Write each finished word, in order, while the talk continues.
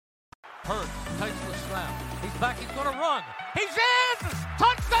Hurts takes the snap. He's back. He's going to run. He's in!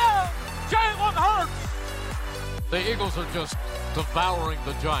 Touchdown! Jalen Hurts! The Eagles are just devouring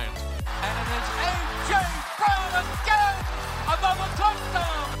the Giants. And it is A.J. Brown again! Another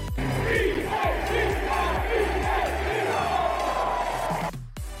touchdown!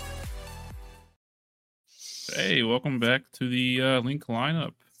 Hey, welcome back to the Link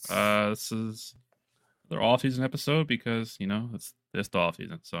lineup. This is their off-season episode because, it's the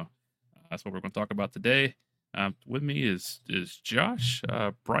off-season. So that's what we're going to talk about today. With me is Josh.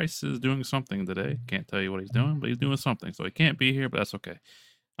 Bryce is doing something today. Can't tell you what he's doing, but he's doing something. So he can't be here, but that's okay.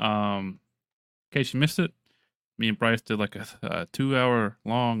 In case you missed it, me and Bryce did like a 2-hour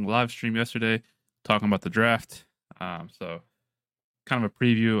long live stream yesterday talking about the draft. So kind of a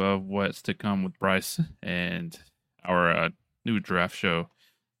preview of what's to come with Bryce and our new draft show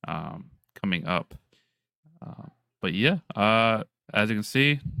coming up. But yeah, as you can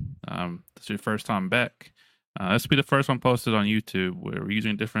see, this is your first time back. This will be the first one posted on YouTube where we're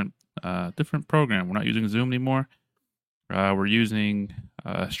using a different program. We're not using Zoom anymore. We're using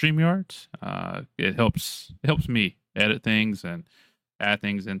StreamYard. It helps me edit things and add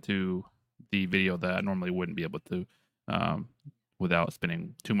things into the video that I normally wouldn't be able to without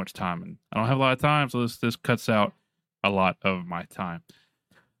spending too much time. And I don't have a lot of time, so this cuts out a lot of my time.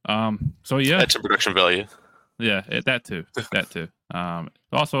 So yeah, that's a production value. Yeah, that too. It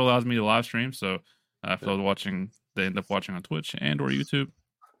also allows me to live stream. So if those watching, they end up watching on Twitch and or YouTube.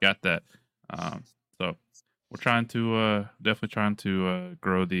 Got that. So we're definitely trying to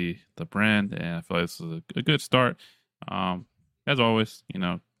grow the brand, and I feel like this is a good start. As always,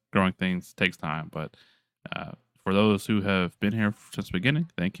 growing things takes time, but for those who have been here since the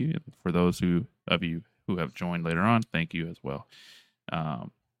beginning, thank you. For those of you who have joined later on, thank you as well.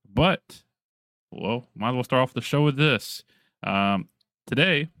 But might as well start off the show with this.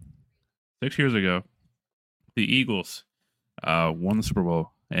 Today, 6 years ago, the Eagles won the Super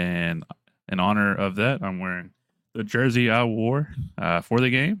Bowl, and in honor of that, I'm wearing the jersey I wore for the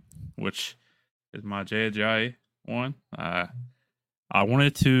game, which is my Jay Ajayi one. I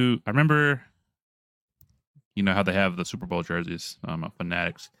remember, how they have the Super Bowl jerseys,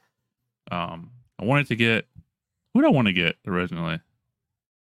 Fanatics. I wanted to get, who did I want to get originally?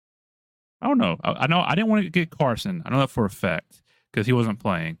 I don't know. I know I didn't want to get Carson. I know that for a fact because he wasn't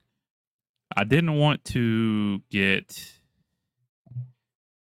playing. I didn't want to get.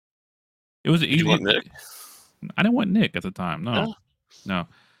 It was easy. You want Nick? I didn't want Nick at the time. No. I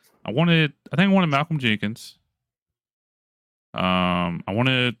think I wanted Malcolm Jenkins. I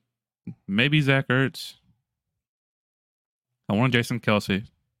wanted maybe Zach Ertz. I wanted Jason Kelce.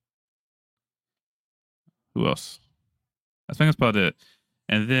 Who else? I think that's about it.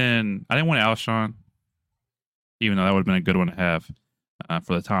 And then I didn't want Alshon, even though that would have been a good one to have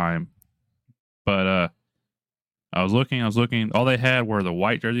for the time. But I was looking. All they had were the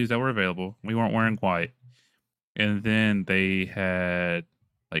white jerseys that were available. We weren't wearing white. And then they had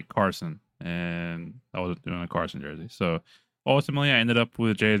like Carson, and I wasn't doing a Carson jersey. So ultimately, I ended up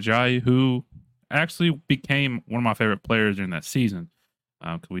with Jay Ajayi, who actually became one of my favorite players during that season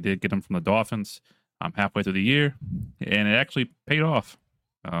because we did get him from the Dolphins halfway through the year, and it actually paid off.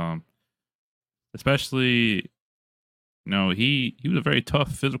 Especially, he was a very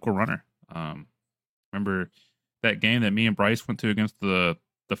tough physical runner. Remember that game that me and Bryce went to against the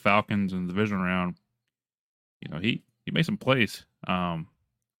Falcons in the division round? He made some plays.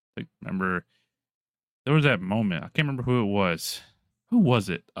 Remember there was that moment. I can't remember who it was. Who was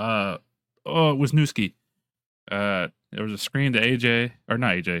it? It was Newski. There was a screen to AJ, or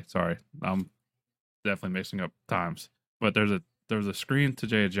not AJ. Sorry, I'm definitely mixing up times. But there was a screen to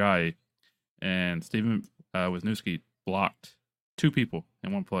Jay Ajayi, and Steven Wisniewski blocked two people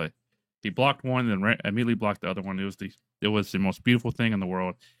in one play. He blocked one and then immediately blocked the other one. It was the most beautiful thing in the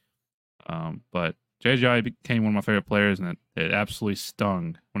world. But Jay Ajayi became one of my favorite players, and it absolutely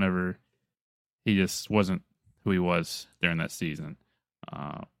stung whenever he just wasn't who he was during that season.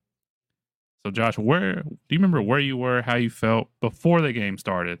 So Josh, do you remember where you were, how you felt before the game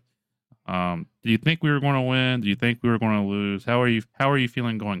started? Do you think we were going to win? Do you think we were going to lose? How are you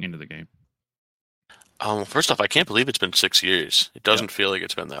feeling going into the game? First off, I can't believe it's been 6 years. It doesn't feel like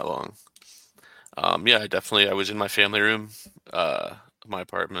it's been that long. I was in my family room, my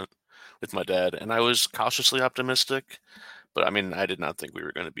apartment with my dad, and I was cautiously optimistic. But I did not think we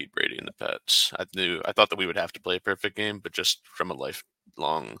were going to beat Brady and the Pets. I thought that we would have to play a perfect game, but just from a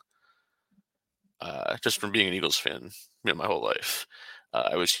lifelong, just from being an Eagles fan, my whole life,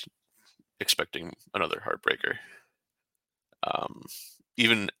 I was expecting another heartbreaker.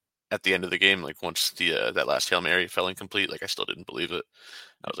 Even at the end of the game, like once the that last Hail Mary fell incomplete, like I still didn't believe it.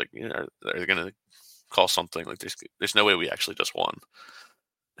 I was like, are they gonna call something? Like there's no way we actually just won.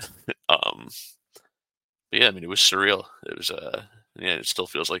 But yeah, I mean, it was surreal. It was yeah, it still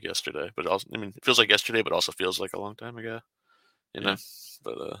feels like yesterday, but also, I mean, it feels like yesterday, but also feels like a long time ago. Yeah.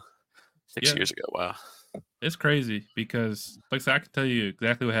 But 6 Yeah. years ago, wow. It's crazy because, like I said, I can tell you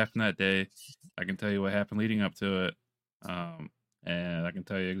exactly what happened that day. I can tell you what happened leading up to it, and I can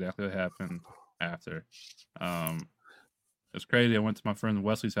tell you exactly what happened after. It's crazy. I went to my friend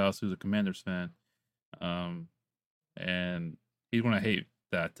Wesley's house, who's a Commanders fan, and he's gonna hate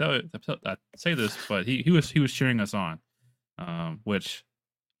that I say this, but he was cheering us on, which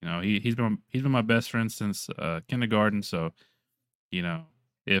he's been my best friend since kindergarten. So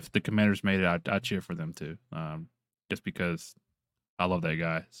if the Commanders made it, I'd cheer for them too, just because I love that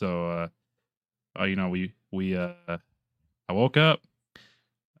guy. So I woke up.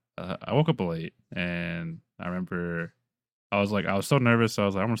 I woke up late, and I remember I was so nervous. So I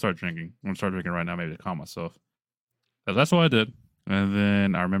was like, I'm gonna start drinking. I'm gonna start drinking right now, maybe to calm myself. So that's what I did. And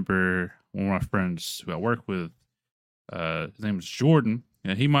then I remember one of my friends who I work with, his name is Jordan,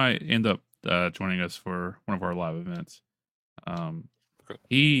 and he might end up joining us for one of our live events.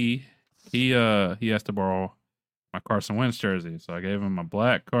 He asked to borrow my Carson Wentz jersey, so I gave him my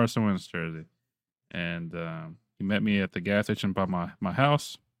black Carson Wentz jersey, and he met me at the gas station by my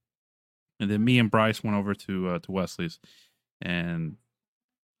house, and then me and Bryce went over to Wesley's, and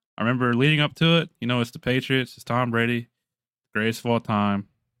I remember leading up to it. It's the Patriots, it's Tom Brady, greatest of all time.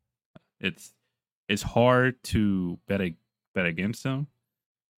 It's hard to bet against him,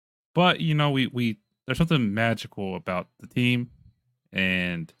 but we there's something magical about the team,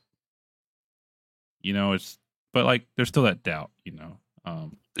 and but like there's still that doubt, Yeah,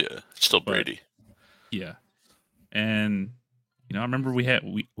 it's still Brady. Yeah, and I remember we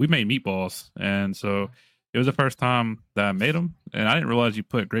made meatballs, and so it was the first time that I made them, and I didn't realize you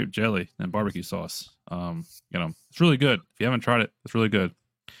put grape jelly and barbecue sauce. It's really good. If you haven't tried it, it's really good.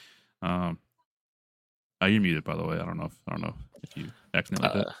 You're muted, by the way. I don't know if you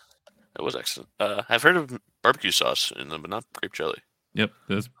accidentally did. It was excellent. I've heard of barbecue sauce in them, but not grape jelly. Yep,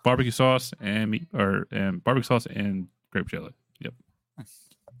 there's barbecue sauce and barbecue sauce and grape jelly. Yep.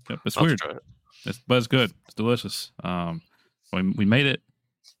 It's weird, but it's good. It's delicious. We made it,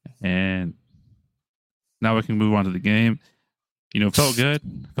 and now we can move on to the game. Felt good.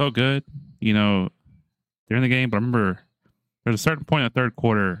 During the game, but I remember there's a certain point in the third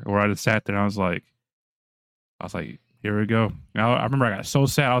quarter where I just sat there and I was like, here we go. I remember I got so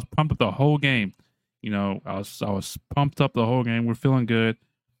sad. I was pumped up the whole game. I was pumped up the whole game. We're feeling good.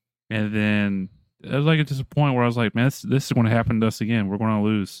 And then it was like just a point where I was like, man, this is going to happen to us again. We're going to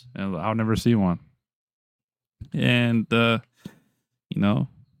lose, and I'll never see one. And Brandon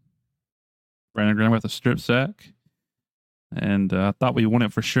Graham with a strip sack, and I thought we won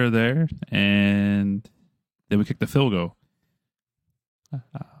it for sure there. And then we kicked the field goal,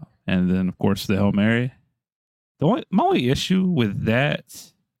 and then of course the Hail Mary. My only issue with that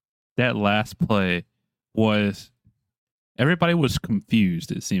last play was everybody was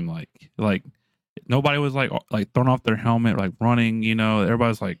confused. It seemed like nobody was like throwing off their helmet, like running.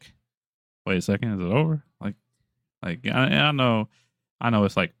 Everybody's like, "Wait a second, is it over?" I know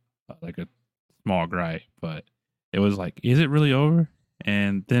it's like a small gripe, but it was like, is it really over?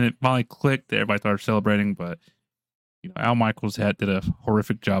 And then it finally clicked. Everybody started celebrating, but Al Michaels did a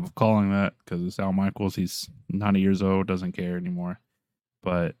horrific job of calling that, because it's Al Michaels. He's 90 years old, doesn't care anymore.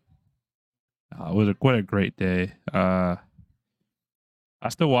 But it was quite a great day. I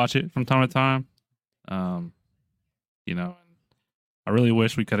still watch it from time to time. And I really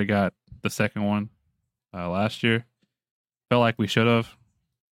wish we could have got the second one last year. Felt like we should have,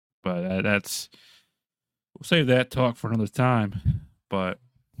 but we'll save that talk for another time. But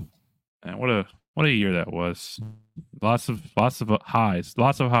man, what a year that was. Lots of highs,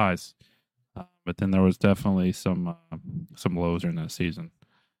 but then there was definitely some lows during that season.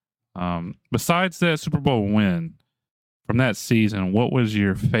 Besides that Super Bowl win from that season, what was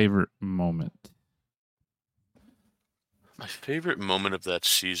your favorite moment? My favorite moment of that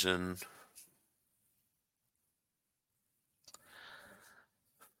season,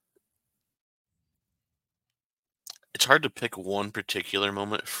 it's hard to pick one particular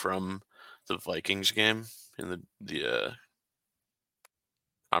moment from the Vikings game in the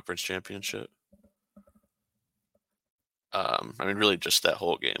conference championship. I mean, really, just that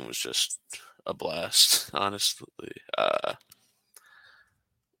whole game was just a blast, honestly.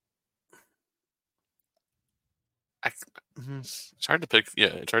 It's hard to pick. Yeah,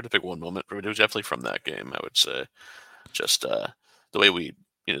 it's hard to pick one moment, but it was definitely from that game. I would say, just the way we,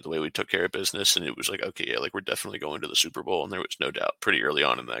 the way we took care of business, and it was like, okay, yeah, like we're definitely going to the Super Bowl, and there was no doubt pretty early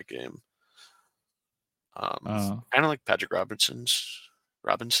on in that game. Kind of like Patrick Robinson's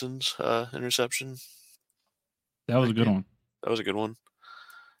interception. That was a good one. That was a good one.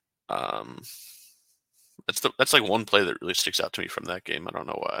 That's like one play that really sticks out to me from that game. I don't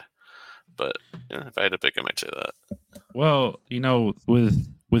know why, but if I had to pick, I might say that. Well,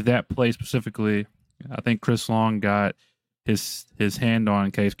 with that play specifically, I think Chris Long got his hand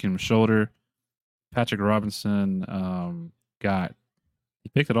on Case Keenum's shoulder. Patrick Robinson he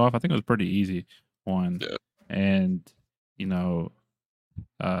picked it off. I think it was a pretty easy one. Yeah. And then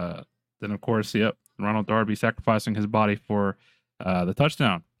of course, Ronald Darby sacrificing his body for the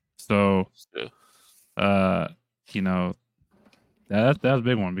touchdown. So, that was a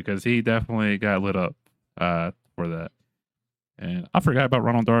big one because he definitely got lit up for that. And I forgot about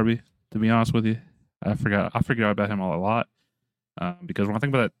Ronald Darby, to be honest with you. I forgot about him a lot because when I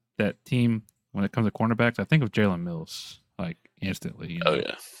think about that team, when it comes to cornerbacks, I think of Jalen Mills like instantly. Oh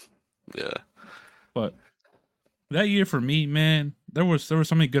yeah. But that year for me, man, there were so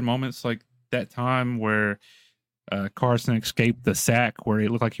many good moments like that time where Carson escaped the sack where it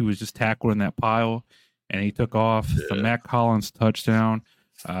looked like he was just tackled in that pile and he took off. The Matt Collins touchdown,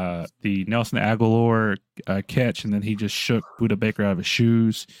 the Nelson Aguilar catch, and then he just shook Budda Baker out of his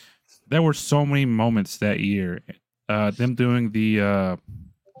shoes. There were so many moments that year. Them doing the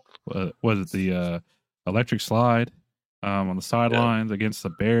electric slide on the sidelines against the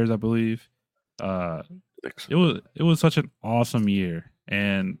Bears, I believe. It was such an awesome year,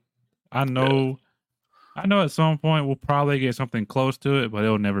 and I know at some point we'll probably get something close to it, but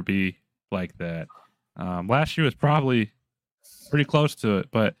it'll never be like that. Last year was probably pretty close to it,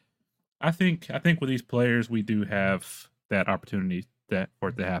 but I think with these players we do have that opportunity for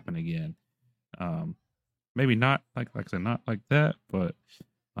it to happen again. Maybe not like I said, not like that, but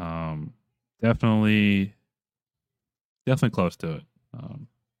definitely close to it.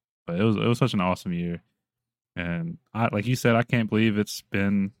 But it was such an awesome year, and like you said, I can't believe it's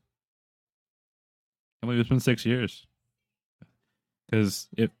been 6 years because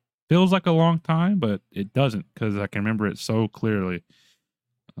it feels like a long time, but it doesn't because I can remember it so clearly.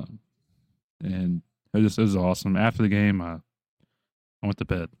 And it was awesome. After the game, I went to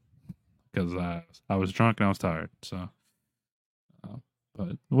bed because I was drunk and I was tired. So,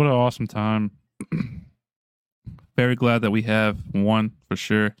 but what an awesome time. Very glad that we have won for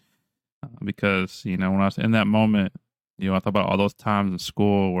sure. Because, when I was in that moment, I thought about all those times in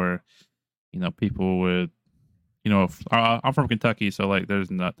school where, people would, I'm from Kentucky, so like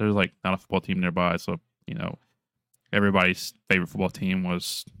there's not a football team nearby. So, everybody's favorite football team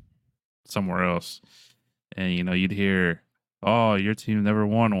was somewhere else. And, you'd hear, oh, your team never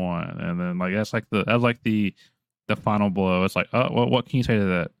won one. And then like, that's like the final blow. It's like, oh, well, what can you say to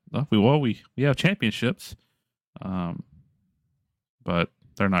that? Oh, we have championships. But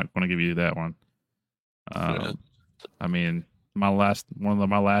they're not going to give you that one. I mean, one of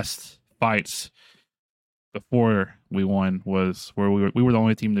my last fights before we won was where we were the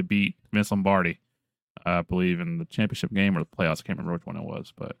only team to beat Vince Lombardi, I believe, in the championship game or the playoffs. I can't remember which one it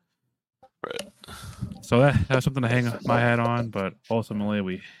was, but right. So that was something to hang my hat on. But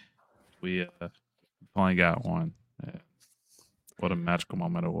ultimately, we finally got one. What a magical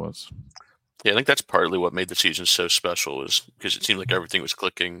moment it was. Yeah, I think that's partly what made the season so special, is because it seemed like everything was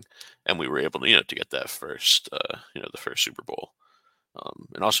clicking, and we were able to, to get that first, the first Super Bowl.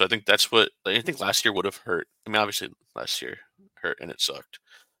 And also, I think that's what I think last year would have hurt. I mean, obviously, last year hurt and it sucked,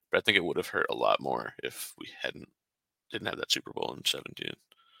 but I think it would have hurt a lot more if we didn't have that Super Bowl in 2017.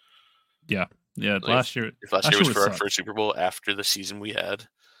 Yeah. Like, last year. If last year was for our first Super Bowl after the season we had,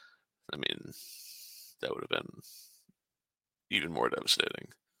 I mean, that would have been even more devastating.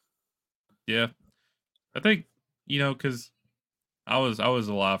 Yeah, I think because I was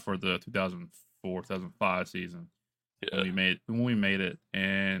alive for the 2004-2005 season. Yeah, when we made it,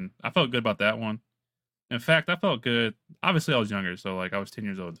 and I felt good about that one. In fact, I felt good. Obviously, I was younger, so like I was 10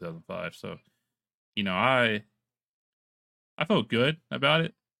 years old in 2005. So, I felt good about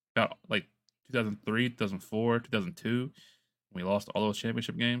it. About like 2003, 2004, 2002, we lost all those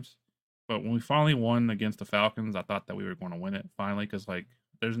championship games. But when we finally won against the Falcons, I thought that we were going to win it finally because like.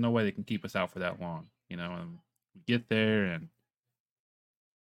 There's no way they can keep us out for that long, and we get there and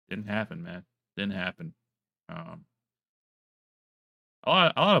didn't happen, man. Didn't happen. A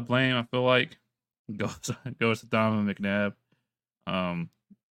lot of blame, I feel like, goes to Donovan McNabb. I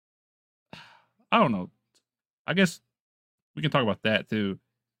don't know. I guess we can talk about that too.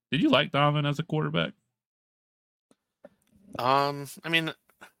 Did you like Donovan as a quarterback? I mean,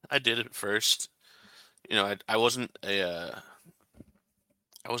 I did at first. I wasn't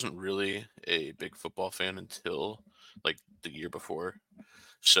I wasn't really a big football fan until like the year before.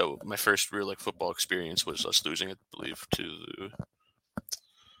 So my first real like football experience was us losing, I believe, to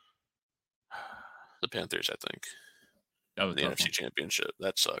the Panthers, I think, That was in a the tough NFC one. Championship.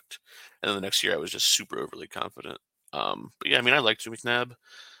 That sucked. And then the next year, I was just super overly confident. But yeah, I mean, I liked Jimmy McNabb.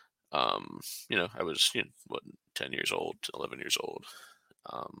 I was 10 years old, 11 years old.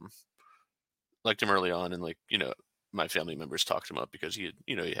 Um, liked him early on, and my family members talked him up because he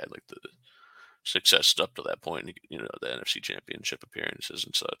had like the success up to that point, the NFC Championship appearances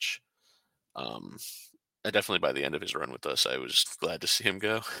and such. Um, I definitely by the end of his run with us, I was glad to see him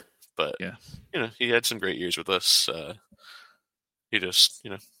go. But Yeah. he had some great years with us. He just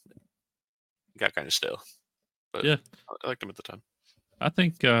got kind of stale, but Yeah. I liked him at the time. I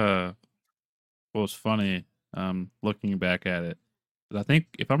think what was funny, looking back at it, is I think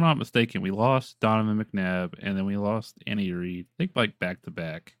if I'm not mistaken, we lost Donovan McNabb and then we lost Andy Reid. I think like back to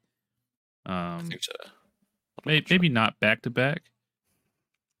back. I think so. Maybe not back to back.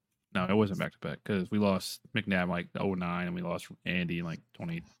 No, it wasn't back to back because we lost McNabb like 2009 and we lost Andy in like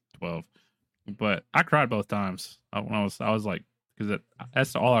 2012. But I cried both times when I was like, because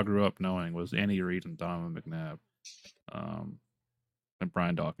that's all I grew up knowing was Andy Reid and Donovan McNabb, and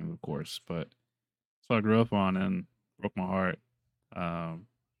Brian Dawkins, of course. But so I grew up on and broke my heart.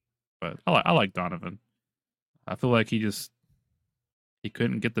 But I like Donovan. I feel like he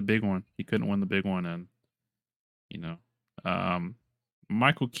couldn't get the big one. He couldn't win the big one, and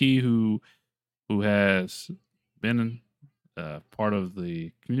Michael Key, who has been part of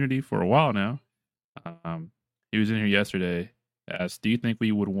the community for a while now. He was in here yesterday. Asked, "Do you think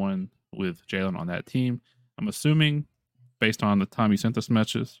we would have won with Jalen on that team?" I'm assuming, based on the time he sent us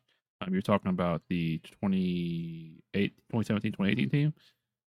messages, you're talking about the 2017, 2018 team.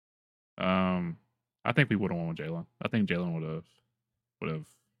 I think we would have won with Jalen. I think Jalen would have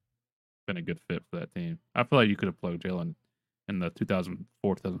been a good fit for that team. I feel like you could have plugged Jalen in the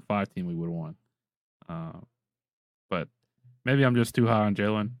 2004, 2005 team. We would have won. But maybe I'm just too high on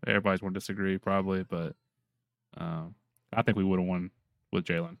Jalen. Everybody's going to disagree, probably, but I think we would have won with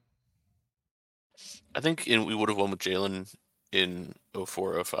Jalen. I think we would have won with Jalen in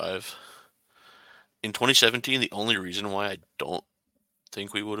 04, 05. In 2017, the only reason why I don't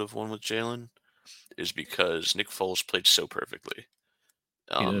think we would have won with Jalen is because Nick Foles played so perfectly,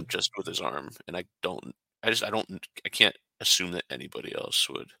 just with his arm, and I can't assume that anybody else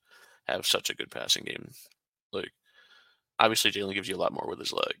would have such a good passing game. Like, obviously, Jalen gives you a lot more with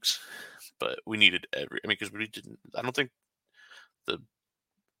his legs, but we needed because we didn't. I don't think the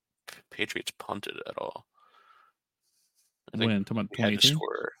Patriots punted at all. I think When, talking about we had to 2018?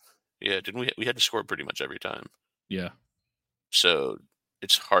 score. Yeah, didn't we? We had to score pretty much every time. Yeah. So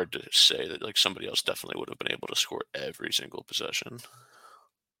it's hard to say that like somebody else definitely would have been able to score every single possession.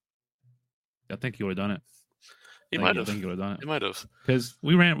 I think he would have done it. He might have. I think he would have done it. He might have. Because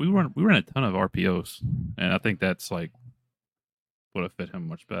we ran a ton of RPOs, and I think that's like would have fit him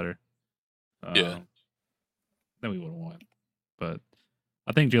much better. Yeah. Then we would have won. But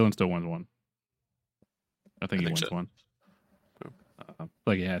I think Jalen still wins one. I think he wins so. one.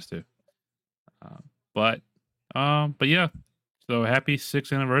 Like he has to. But yeah. So happy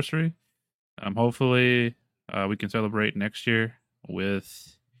 6th anniversary. Hopefully we can celebrate next year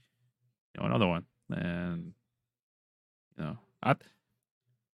with another one. And I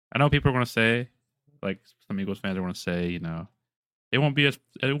know people are going to say, like some Eagles fans are going to say, it won't be as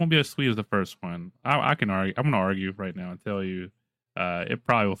sweet as the first one. I can argue. I'm going to argue right now and tell you, it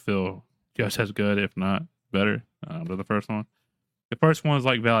probably will feel just as good, if not better, than the first one. The first one's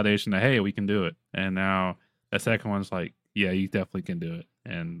like validation that, hey, we can do it, and now the second one's like, yeah, you definitely can do it,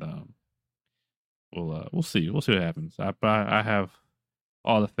 and we'll see what happens. I have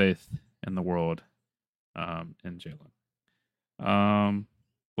all the faith in the world in Jalen.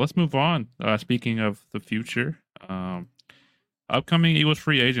 Let's move on. Speaking of the future, upcoming Eagles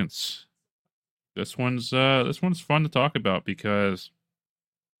free agents. This one's fun to talk about because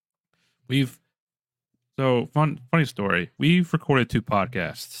funny story. We've recorded 2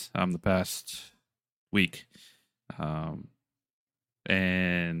 podcasts the past week,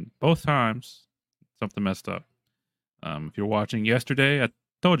 and both times something messed up. If you're watching yesterday, I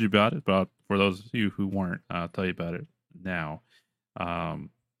told you about it, but for those of you who weren't, I'll tell you about it now.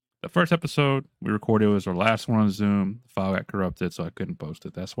 The first episode we recorded was our last one on Zoom. The file got corrupted, so I couldn't post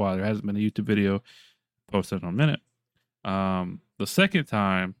it. That's why there hasn't been a YouTube video posted in a minute. The second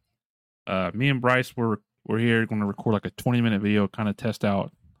time, me and Bryce were here going to record like a 20-minute video, kind of test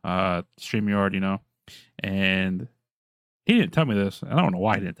out StreamYard, and he didn't tell me this. And I don't know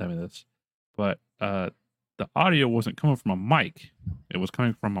why he didn't tell me this, but the the audio wasn't coming from a mic; it was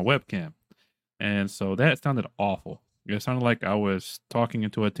coming from my webcam, and so that sounded awful. It sounded like I was talking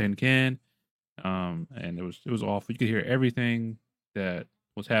into a tin can, and it was awful. You could hear everything that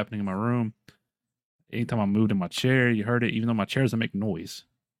was happening in my room. Anytime I moved in my chair, you heard it, even though my chair doesn't make noise.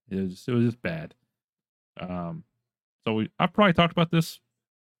 It was just bad. So I probably talked about this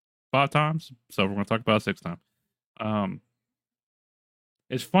 5 times, so we're going to talk about it 6th time.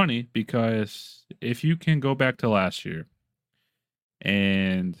 It's funny because if you can go back to last year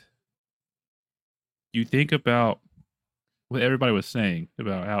and you think about what everybody was saying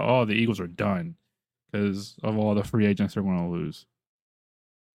about how, the Eagles are done because of all the free agents they're going to lose.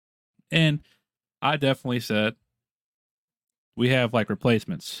 And I definitely said we have like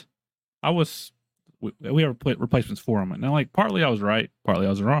replacements. We have replacements for them. And like partly I was right, partly I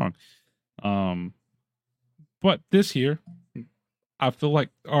was wrong. But this year, I feel like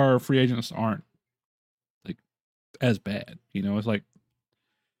our free agents aren't like as bad. It's like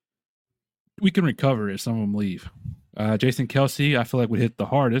we can recover if some of them leave. Jason Kelce, I feel like would hit the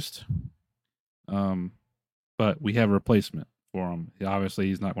hardest. But we have a replacement for him. Obviously,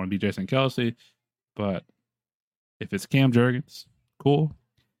 he's not going to be Jason Kelce, but if it's Cam Jurgens, cool.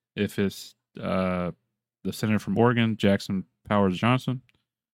 If it's the center from Oregon, Jackson Powers Johnson,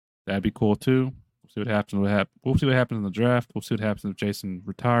 that'd be cool too. We'll see what happens. We'll see what happens in the draft. We'll see what happens if Jason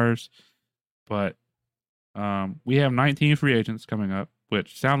retires. But we have 19 free agents coming up,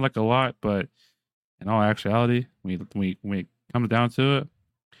 which sound like a lot, but in all actuality, when it comes down to it,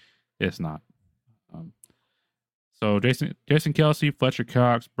 it's not. So Jason Kelce, Fletcher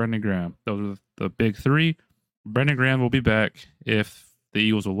Cox, Brandon Graham. Those are the big 3. Brandon Graham will be back if the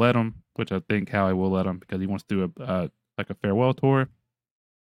Eagles will let him, which I think Howie will let him because he wants to do a farewell tour.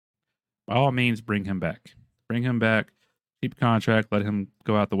 By all means, bring him back. Bring him back. Keep contract. Let him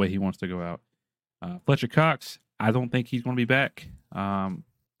go out the way he wants to go out. Fletcher Cox, I don't think he's going to be back.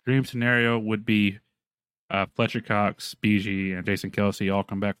 Dream scenario would be Fletcher Cox, BG, and Jason Kelce all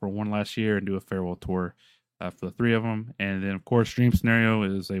come back for one last year and do a farewell tour for the 3 of them. And then, of course, dream scenario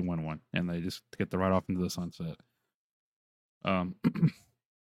is they win one and they just get the right off into the sunset.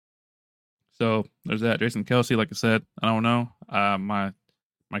 So there's that. Jason Kelce, like I said, I don't know. My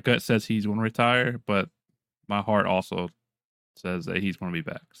gut says he's going to retire, but my heart also says that he's going to be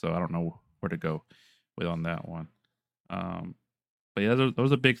back. So I don't know where to go with on that one. But yeah, those are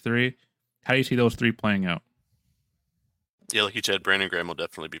the big 3. How do you see those 3 playing out? Yeah, like you said, Brandon Graham will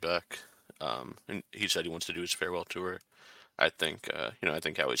definitely be back. And he said he wants to do his farewell tour. I think, I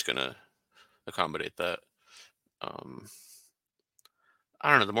think Howie's going to accommodate that. I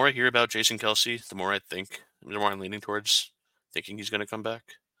don't know. The more I hear about Jason Kelce, the more I'm leaning towards thinking he's going to come back.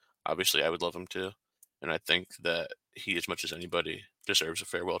 Obviously, I would love him to. And I think that he, as much as anybody, deserves a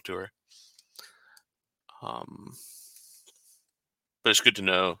farewell tour. But it's good to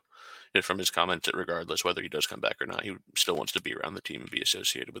know from his comments that regardless whether he does come back or not, he still wants to be around the team and be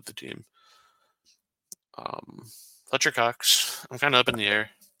associated with the team. Fletcher Cox, I'm kind of up in the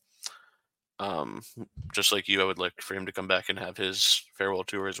air. Just like you, I would like for him to come back and have his farewell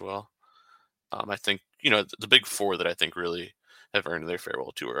tour as well. I think, the big 4 that I think really have earned their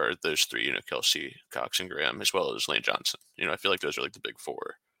farewell tour are those 3, Kelce, Cox, and Graham, as well as Lane Johnson. I feel like those are like the big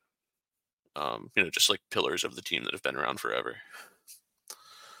 4. Just like pillars of the team that have been around forever.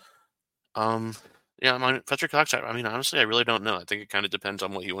 Fletcher Cox, honestly, I really don't know. I think it kind of depends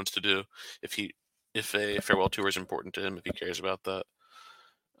on what he wants to do. If a farewell tour is important to him, if he cares about that.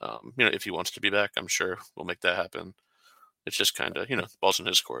 If he wants to be back, I'm sure we'll make that happen. It's just kind of, balls in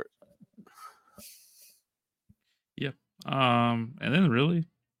his court. Yep. And then really,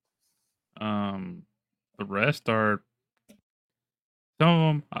 the rest are, some of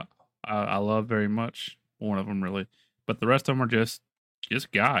them I love very much. One of them really, but the rest of them are just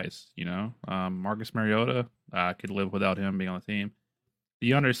guys, Marcus Mariota, I could live without him being on the team.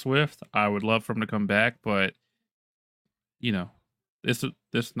 DeAndre Swift, I would love for him to come back, but this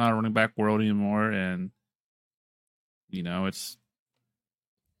is not a running back world anymore, and it's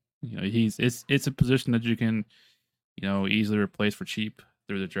it's a position that you can easily replace for cheap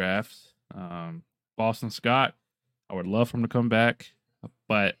through the drafts. Boston Scott, I would love for him to come back,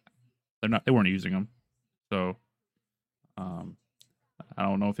 but they weren't using him, so I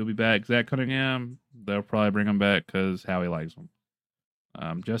don't know if he'll be back. Zach Cunningham, they'll probably bring him back because Howie likes him.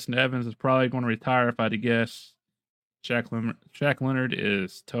 Justin Evans is probably going to retire if I had to guess. Shaq Leonard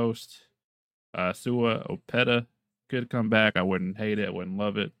is toast. Sua Opeta could come back. I wouldn't hate it. I wouldn't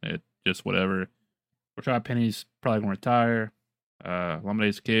love it. It just whatever. Rashad Penny's probably going to retire.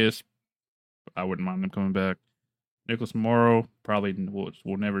 Lamede's Kiss, I wouldn't mind them coming back. Nicholas Morrow probably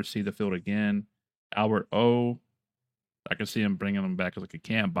will never see the field again. Albert O, I can see him bringing him back as like a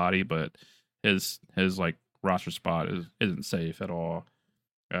camp body, but his like roster spot isn't safe at all.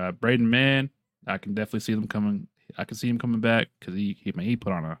 Braden Mann, I can definitely see them coming. I can see him coming back because he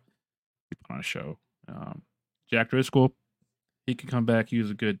put on a show. Jack Driscoll, he can come back. He was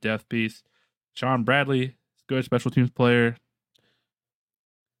a good depth piece. Sean Bradley, good special teams player.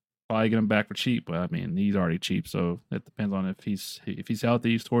 Probably get him back for cheap, but I mean he's already cheap, so it depends on if he's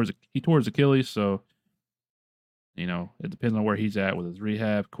healthy. He tore his Achilles, so it depends on where he's at with his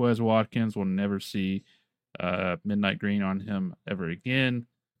rehab. Quez Watkins will never see midnight green on him ever again.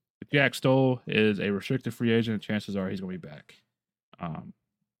 If Jack Stoll is a restricted free agent, chances are he's going to be back. Out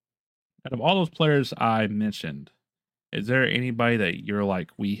of all those players I mentioned, is there anybody that you're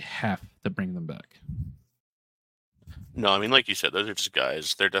like, we have to bring them back? No, I mean, like you said, those are just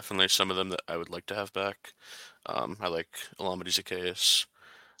guys. There are definitely some of them that I would like to have back. I like Alameda Zacchaeus.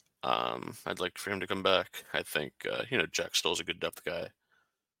 I'd like for him to come back. I think, Jack Stoll's a good depth guy.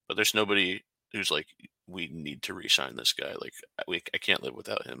 But there's nobody who's like, we need to re-sign this guy. Like, I can't live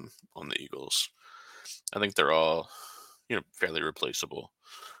without him on the Eagles. I think they're all, fairly replaceable,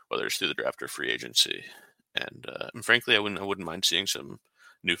 whether it's through the draft or free agency. And frankly, I wouldn't mind seeing some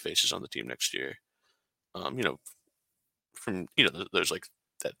new faces on the team next year. There's like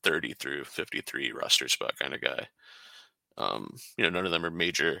that 30 through 53 roster spot kind of guy. None of them are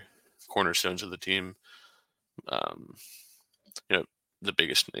major cornerstones of the team. The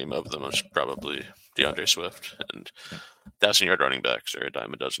biggest name of them is probably DeAndre Swift, and 1,000-yard running backs are a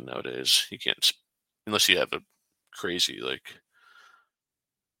dime a dozen nowadays. You can't, unless you have a crazy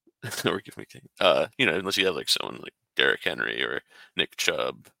unless you have like someone like Derrick Henry or Nick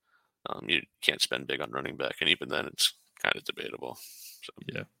Chubb, you can't spend big on running back, and even then, it's kind of debatable. So.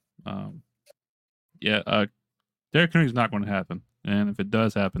 Yeah. Derrick Henry's not going to happen, and if it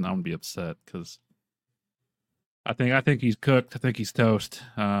does happen, I'm going to be upset because I think he's cooked. I think he's toast.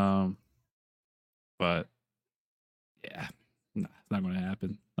 But yeah, it's not going to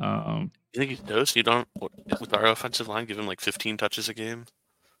happen. You think he's toast? You don't, with our offensive line, give him like 15 touches a game?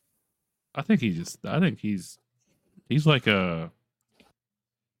 I think he's like this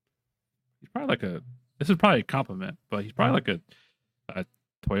is probably a compliment, but he's probably like a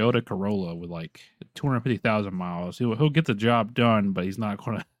Toyota Corolla with like 250,000 miles. He'll get the job done, but he's not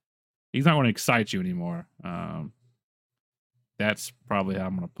going to excite you anymore. That's probably how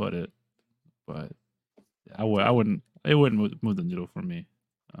I'm going to put it. But it wouldn't move the needle for me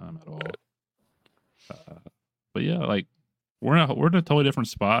at all. But yeah, like we're in a totally different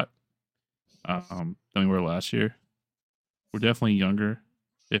spot than we were last year. We're definitely younger,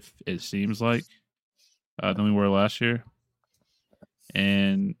 if it seems like, than we were last year.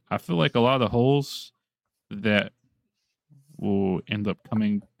 And I feel like a lot of the holes that will end up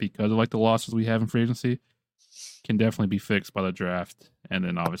coming because of like the losses we have in free agency can definitely be fixed by the draft, and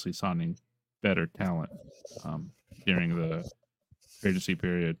then obviously signing better talent during the free agency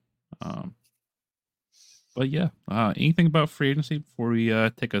period. But yeah, anything about free agency before we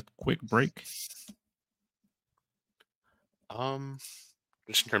take a quick break?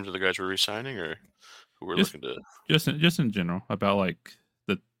 Just in terms of the guys we're re-signing, or who we're looking to? Just in general about like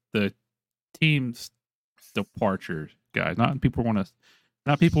the team's departure guys, not people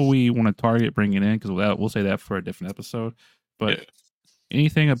we want to target bringing in, because we'll say that for a different episode. But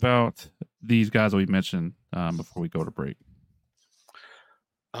anything about these guys that we mentioned before we go to break?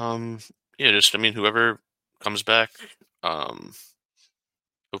 Whoever comes back,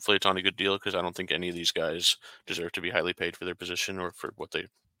 hopefully it's on a good deal, because I don't think any of these guys deserve to be highly paid for their position or for what they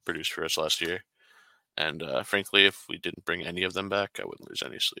produced for us last year. And frankly, if we didn't bring any of them back, I wouldn't lose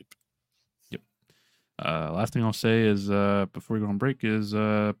any sleep. Yep. Last thing I'll say is before we go on break is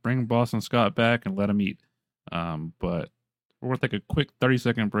bring Boston Scott back and let him eat. But we're going to take a quick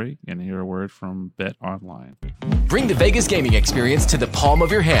 30-second break and hear a word from Bet Online. Bring the Vegas gaming experience to the palm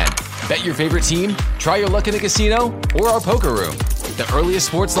of your hand. Bet your favorite team, try your luck in the casino, or our poker room. The earliest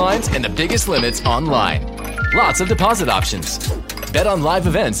sports lines and the biggest limits online. Lots of deposit options. Bet on live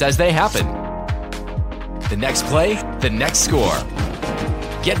events as they happen. The next play, the next score.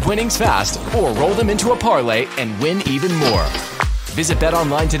 Get winnings fast or roll them into a parlay and win even more. Visit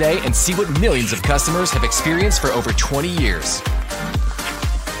BetOnline today and see what millions of customers have experienced for over 20 years.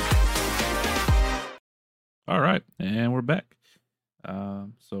 All right, and we're back.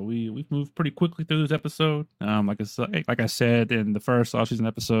 So we've moved pretty quickly through this episode. Like I said in the first offseason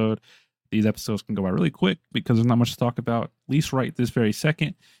episode, these episodes can go by really quick because there's not much to talk about, at least right this very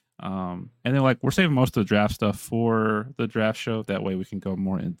second. And then we're saving most of the draft stuff for the draft show. That way we can go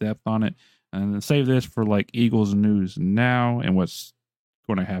more in depth on it, and then save this for like Eagles news now and what's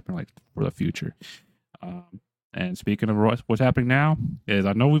going to happen like for the future. And speaking of what's happening now, is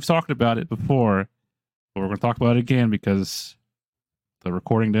I know we've talked about it before, but we're going to talk about it again because the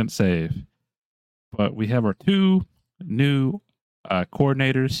recording didn't save. But we have our two new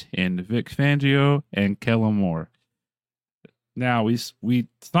coordinators in Vic Fangio and Kellen Moore. Now, we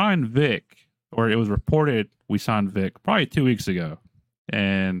signed Vic, or it was reported we signed Vic probably 2 weeks ago.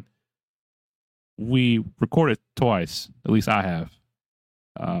 And we recorded twice, at least I have.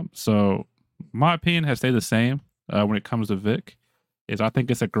 So my opinion has stayed the same when it comes to Vic. Is I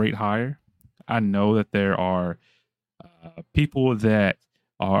think it's a great hire. I know that there are people that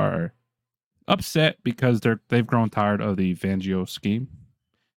are upset because they've grown tired of the Fangio scheme.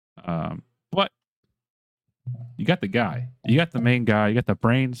 But you got the guy, you got the main guy, you got the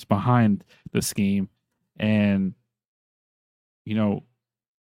brains behind the scheme, and you know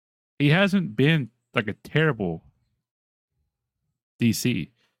he hasn't been like a terrible DC.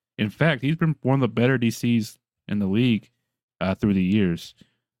 In fact, he's been one of the better DCs in the league through the years.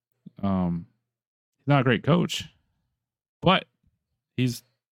 He's not a great coach, but I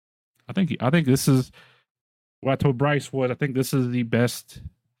think this is what I told Bryce was. I think this is the best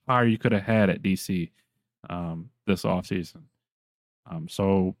hire you could have had at DC this offseason.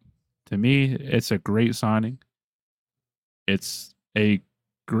 So to me, it's a great signing. It's a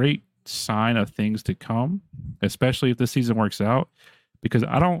great sign of things to come, especially if the season works out, because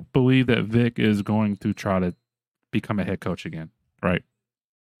I don't believe that Vic is going to try to become a head coach again, right?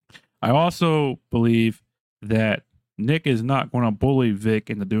 I also believe that Nick is not going to bully Vic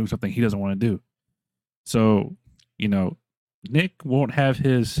into doing something he doesn't want to do. So, Nick won't have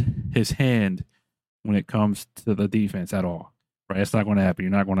his hand when it comes to the defense at all, right? It's not going to happen.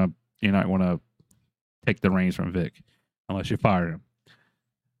 You're not going to take the reins from Vic unless you fire him.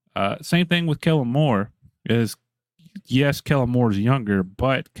 Same thing with Kellen Moore. Is yes, Kellen Moore is younger,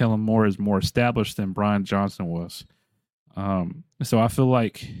 but Kellen Moore is more established than Brian Johnson was. So I feel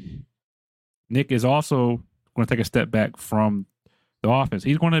like Nick is also going to take a step back from the offense.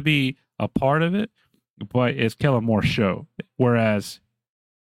 He's going to be a part of it, but it's Kellen Moore's show. Whereas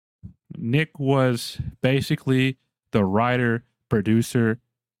Nick was basically the writer, producer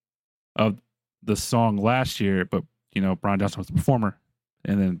of the song last year, but, Brian Johnson was the performer,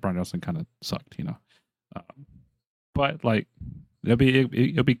 and then Brian Johnson kind of sucked, But, like, it'll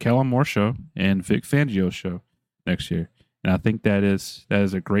be Kellen Moore's show and Vic Fangio's show next year. And I think that is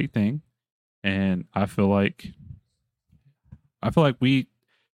a great thing. And I feel like if I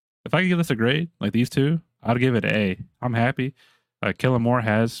could give this a grade, like these two, I'd give it an A. I'm happy. Kellen Moore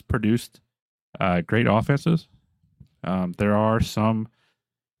has produced great offenses. There's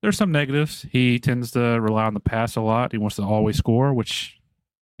some negatives. He tends to rely on the pass a lot. He wants to always score, which,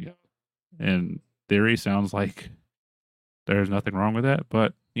 in theory, sounds like there's nothing wrong with that.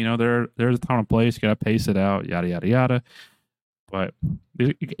 But there's a ton of plays. You got to pace it out. Yada yada yada. But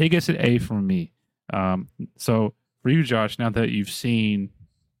it gets an A from me. So for you, Josh, now that you've seen,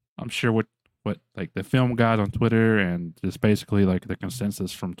 I'm sure what like the film guys on Twitter and just basically like the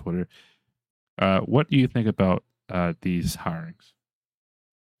consensus from Twitter, what do you think about these hirings?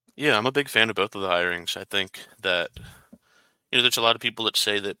 Yeah, I'm a big fan of both of the hirings. I think that there's a lot of people that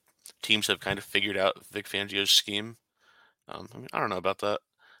say that teams have kind of figured out Vic Fangio's scheme. I don't know about that.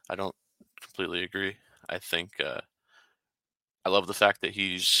 I don't completely agree. I think I love the fact that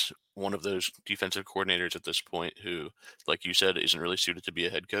he's one of those defensive coordinators at this point who, like you said, isn't really suited to be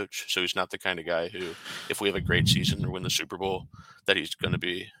a head coach. So he's not the kind of guy who, if we have a great season or win the Super Bowl, that he's going to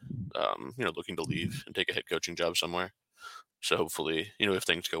be, looking to leave and take a head coaching job somewhere. So hopefully, if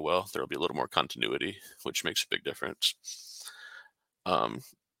things go well, there'll be a little more continuity, which makes a big difference. One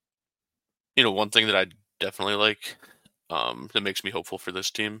thing that I definitely like that makes me hopeful for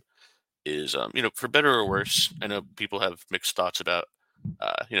this team is, for better or worse, I know people have mixed thoughts about,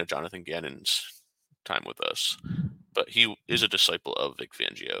 Jonathan Gannon's time with us, but he is a disciple of Vic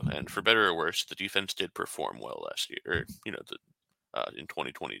Fangio, and for better or worse, the defense did perform well last year, or, in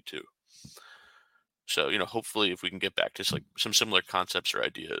 2022. So, hopefully if we can get back to like some similar concepts or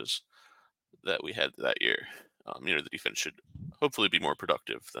ideas that we had that year, the defense should hopefully be more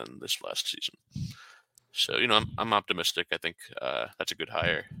productive than this last season. So, I'm optimistic. I think that's a good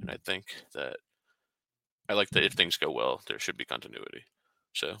hire. And I think that I like that if things go well, there should be continuity.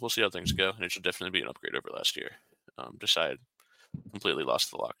 So we'll see how things go. And it should definitely be an upgrade over last year. Decide completely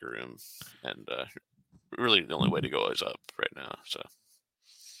lost the locker room. And really the only way to go is up right now. So.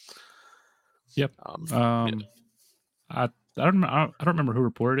 Yep. Yeah. I don't remember who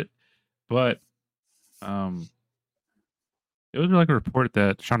reported it, but it was like a report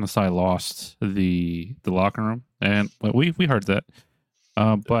that Sean Desai lost the locker room, and we heard that,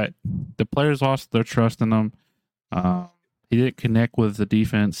 But the players lost their trust in him. He didn't connect with the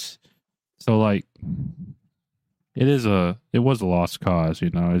defense. So, like, it was a lost cause,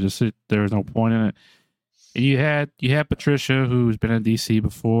 there was no point in it. And you had Patricia, who's been in DC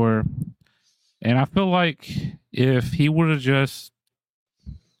before, and I feel like if he would have just,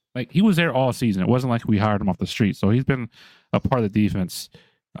 like, he was there all season. It wasn't like we hired him off the street, so he's been a part of the defense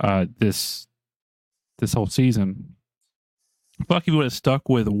this whole season. I feel like he would have stuck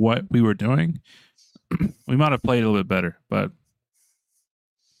with what we were doing. We might have played a little bit better, but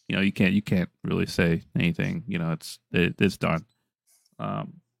you can't really say anything. It's done.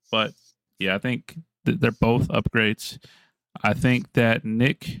 But yeah, I think they're both upgrades. I think that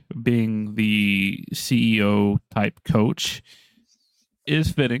Nick being the CEO type coach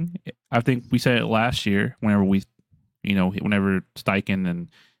is fitting. I think we said it last year whenever Steichen and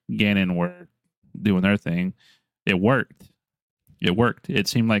Gannon were doing their thing, it worked. It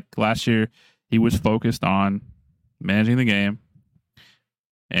seemed like last year he was focused on managing the game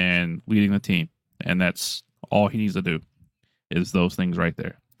and leading the team. And that's all he needs to do is those things right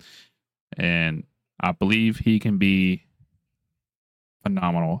there. And I believe he can be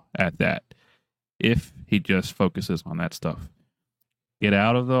phenomenal at that if he just focuses on that stuff. Get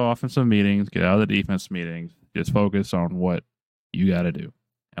out of the offensive meetings, get out of the defense meetings, just focus on what you got to do.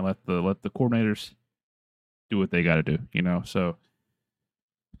 And let the coordinators do what they got to do, So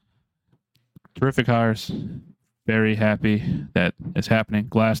terrific hires. Very happy that it's happening.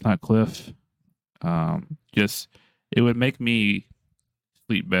 Glass, not Cliff. It would make me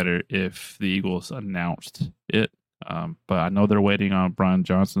sleep better if the Eagles announced it. But I know they're waiting on Brian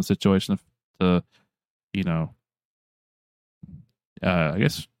Johnson's situation to, I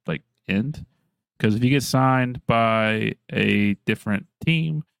guess, like, end. Because if he gets signed by a different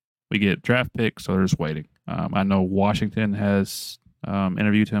team, we get draft picks, so they're just waiting. I know Washington has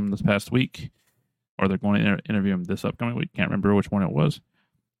interviewed him this past week, or they're going to interview him this upcoming week. Can't remember which one it was.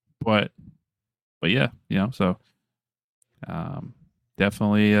 But yeah, so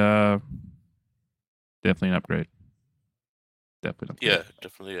definitely an upgrade. Yeah,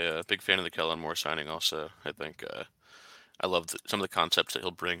 definitely a big fan of the Kellen Moore signing also. I think I love some of the concepts that he'll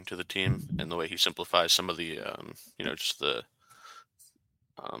bring to the team and the way he simplifies some of the, just the,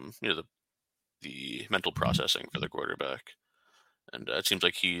 the mental processing for the quarterback. And it seems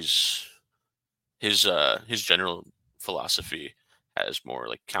like his general philosophy has more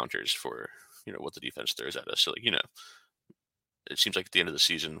like counters for, what the defense throws at us. So, like, it seems like at the end of the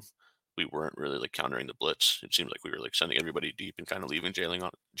season, we weren't really like countering the blitz. It seemed like we were like sending everybody deep and kind of leaving Jalen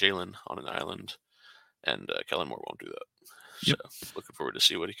on an island. And Kellen Moore won't do that. Yep. So looking forward to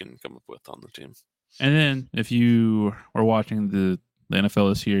see what he can come up with on the team. And then if you are watching the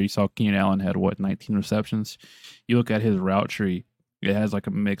NFL this year, you saw Keenan Allen had 19 receptions. You look at his route tree, it has like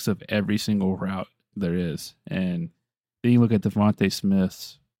a mix of every single route there is. And then you look at Devontae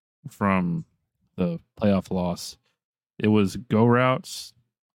Smith from the playoff loss. It was go routes,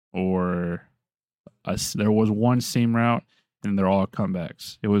 or there was one seam route, and they're all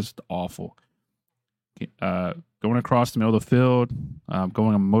comebacks. It was awful. Going across the middle of the field,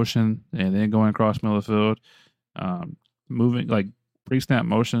 going in motion, and then going across the middle of the field, moving like pre-snap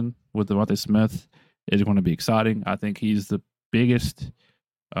motion with Devontae Smith is going to be exciting. I think he's the biggest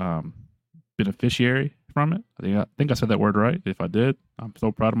beneficiary from it. I think I said that word right. If I did, I'm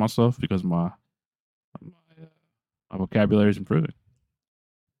so proud of myself because my vocabulary is improving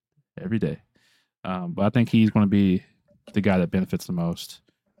every day. But I think he's going to be the guy that benefits the most.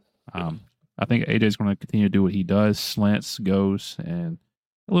 I think AJ is going to continue to do what he does, slants, goes, and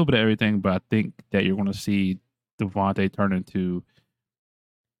a little bit of everything. But I think that you're going to see Devontae turn into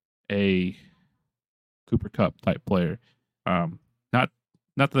a Cooper Kupp type player. Not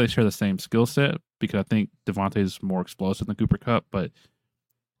that they share the same skill set, because I think Devontae is more explosive than Cooper Kupp, but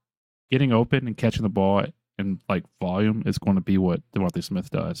getting open and catching the ball in like volume is going to be what Devontae Smith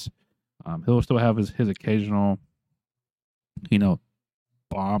does. He'll still have his occasional,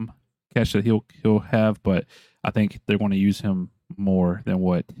 bomb catch that he'll have, but I think they're going to use him more than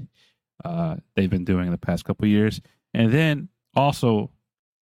what they've been doing in the past couple of years. And then also,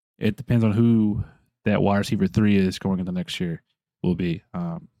 it depends on who that wide receiver 3 is going into next year will be.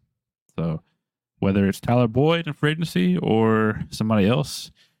 So whether it's Tyler Boyd in free agency or somebody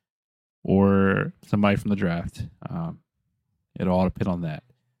else or somebody from the draft, it'll all depend on that.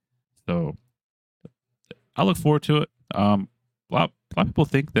 So I look forward to it. A lot of people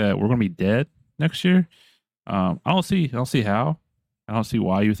think that we're going to be dead next year. I don't see how. I don't see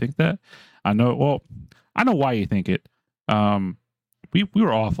why you think that. I know why you think it. We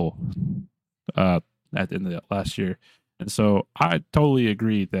were awful at the end of last year. And so I totally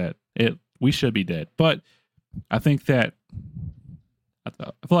agree that we should be dead. But I think that I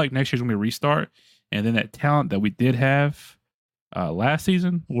feel like next year's going to be a restart. And then that talent that we did have last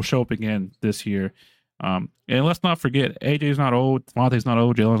season will show up again this year. And let's not forget, AJ's not old, Devontae's not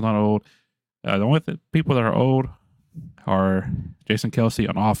old, Jalen's not old. The only people that are old are Jason Kelce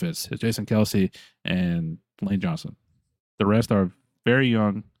on offense. It's Jason Kelce and Lane Johnson. The rest are very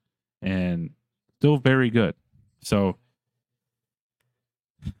young and still very good. So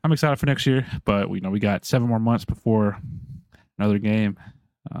I'm excited for next year, but we got 7 more months before another game.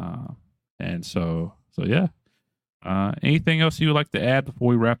 And so yeah. Anything else you would like to add before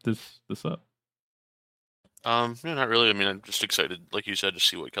we wrap this up? Yeah, not really. I mean, I'm just excited, like you said, to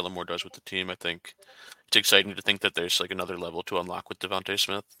see what Kellen Moore does with the team. I think it's exciting to think that there's like another level to unlock with DeVonta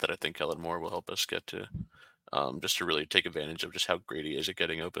Smith that I think Kellen Moore will help us get to, just to really take advantage of just how great he is at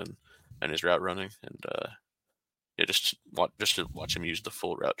getting open and his route running, and yeah, just to watch him use the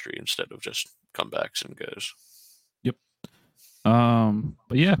full route tree instead of just comebacks and goes. Yep.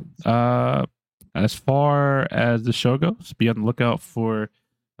 But yeah, as far as the show goes, be on the lookout for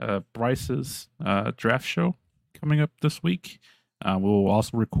Bryce's draft show coming up this week. We'll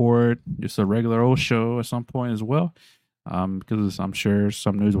also record just a regular old show at some point as well, because I'm sure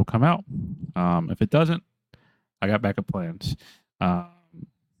some news will come out. If it doesn't, I got backup plans.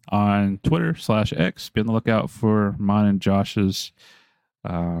 On Twitter /X, be on the lookout for mine and Josh's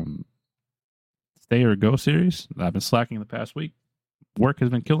Stay or Go series. I've been slacking the past week. Work has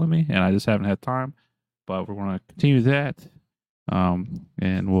been killing me, and I just haven't had time. But we're going to continue that,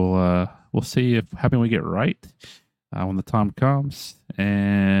 and we'll see how many we get right when the time comes.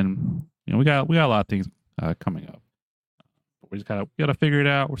 And we got a lot of things coming up. We just got to figure it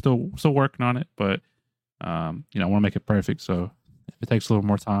out. We're still working on it, but I want to make it perfect. So if it takes a little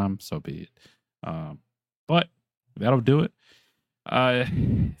more time, so be it. But that'll do it.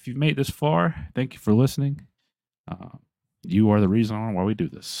 If you've made this far, thank you for listening. You are the reason why we do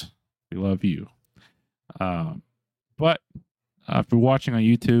this. We love you. But if you're watching on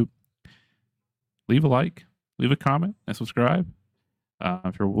YouTube, leave a like, leave a comment, and subscribe.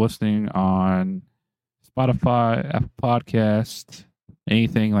 If you're listening on Spotify, Apple Podcasts,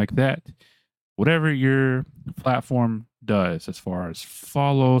 anything like that, whatever your platform does as far as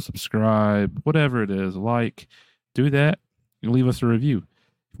follow, subscribe, whatever it is, do that. You leave us a review.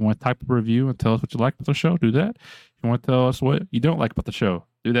 If you want to type a review and tell us what you like about the show, do that. If you want to tell us what you don't like about the show,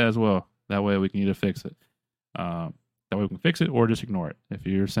 do that as well. That way we can either fix it. That way we can fix it or just ignore it. If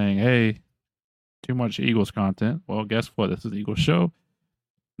you're saying, hey, too much Eagles content, well, guess what? This is the Eagles show.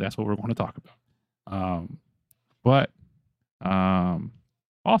 That's what we're going to talk about. But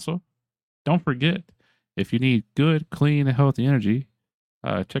also, don't forget, if you need good, clean, and healthy energy,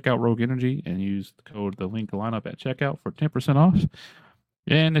 check out Rogue Energy and use the code The Link Lineup at checkout for 10% off.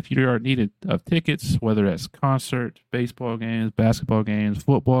 And if you are needed of tickets, whether that's concert, baseball games, basketball games,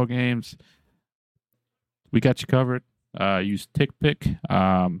 football games, we got you covered. Use TickPick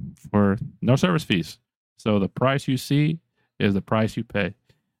for no service fees. So the price you see is the price you pay.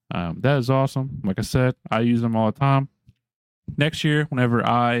 That is awesome. Like I said, I use them all the time. Next year, whenever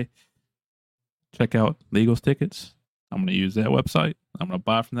I check out the Eagles tickets, I'm going to use that website. I'm going to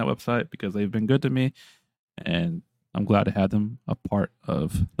buy from that website because they've been good to me, and I'm glad to have them a part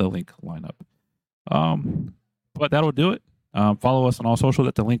of the Link Lineup. But that'll do it. Follow us on all social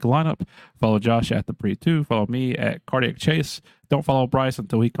at the Link Lineup. Follow Josh at the Pre2. Follow me at Cardiac Chase. Don't follow Bryce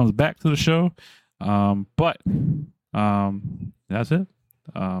until he comes back to the show. But that's it.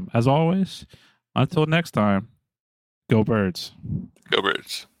 As always, until next time, go Birds. Go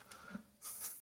Birds.